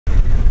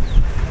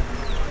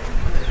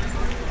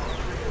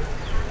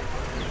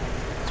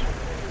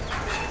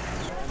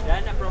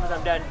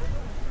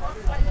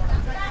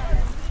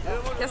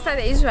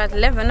Yesterday it was at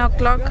 11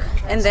 o'clock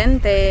and then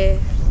the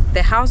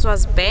house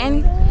was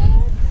burned.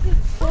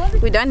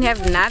 We don't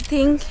have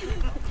nothing.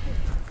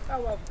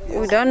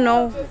 We don't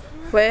know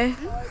where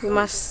we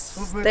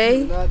must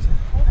stay. We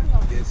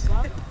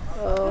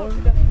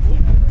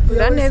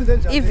don't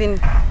have even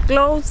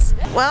clothes.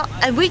 Well,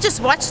 and we just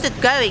watched it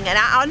going, and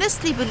I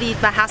honestly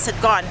believed my house had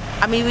gone.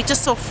 I mean, we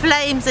just saw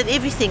flames and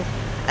everything.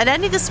 And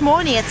only this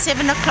morning at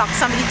 7 o'clock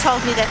somebody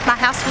told me that my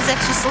house was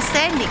actually still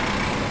standing,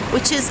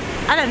 which is,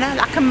 I don't know,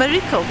 like a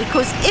miracle,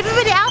 because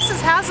everybody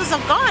else's houses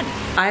are gone.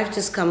 I've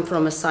just come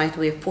from a site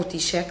where 40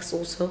 shacks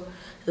also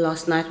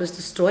last night was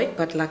destroyed,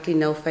 but luckily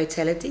no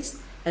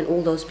fatalities, and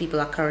all those people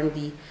are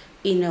currently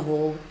in a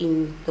hall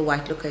in the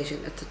white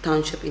location at the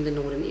township in the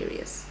northern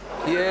areas.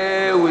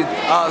 Yeah, with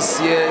us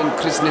here in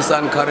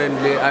Knysna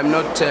currently, I'm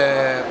not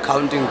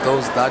counting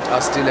those that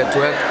are still at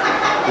work.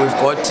 We've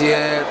got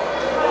here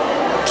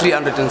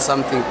 300 and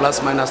something,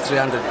 plus minus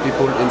 300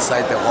 people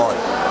inside the hall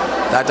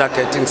that are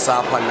getting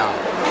supper now.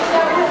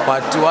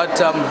 But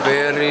what I'm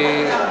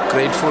very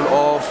grateful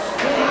of,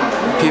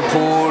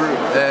 people,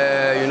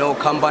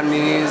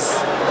 companies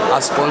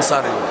are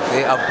sponsoring.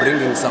 They are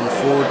bringing some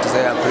food,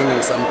 they are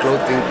bringing some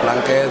clothing,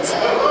 blankets.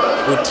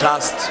 We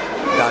trust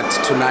that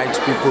tonight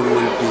people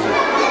will be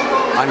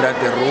under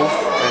the roof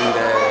and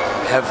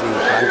having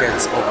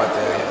blankets over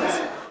their heads.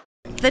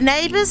 The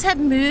neighbours have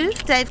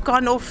moved. They've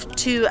gone off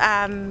to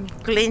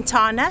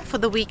Knysna for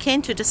the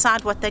weekend to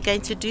decide what they're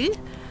going to do,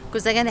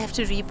 because they're going to have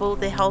to rebuild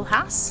their whole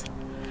house.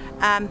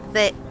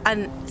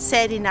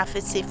 Sad enough,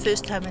 it's their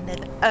first home, and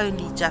they've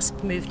only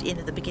just moved in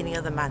at the beginning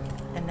of the month,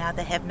 and now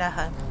they have no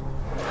home.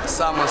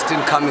 Some are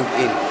still coming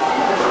in.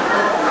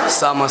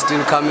 Some are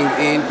still coming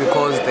in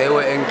because they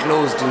were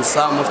enclosed in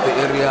some of the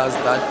areas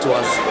that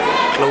was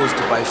closed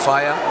by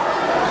fire.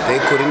 They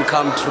couldn't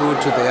come through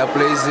to their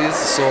places,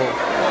 so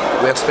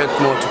we expect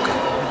more to come.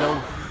 You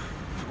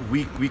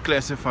know, we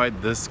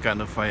classified this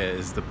kind of fire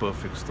as the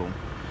perfect storm.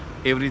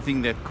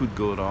 Everything that could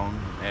go wrong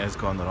has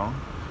gone wrong.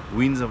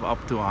 Winds of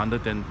up to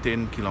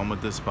 110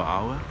 kilometers per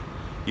hour,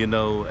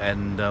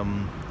 and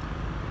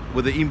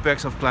with the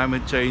impacts of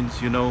climate change,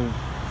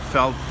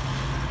 felt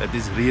that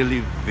is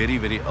really very,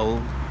 very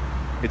old.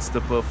 It's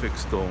the perfect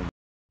storm.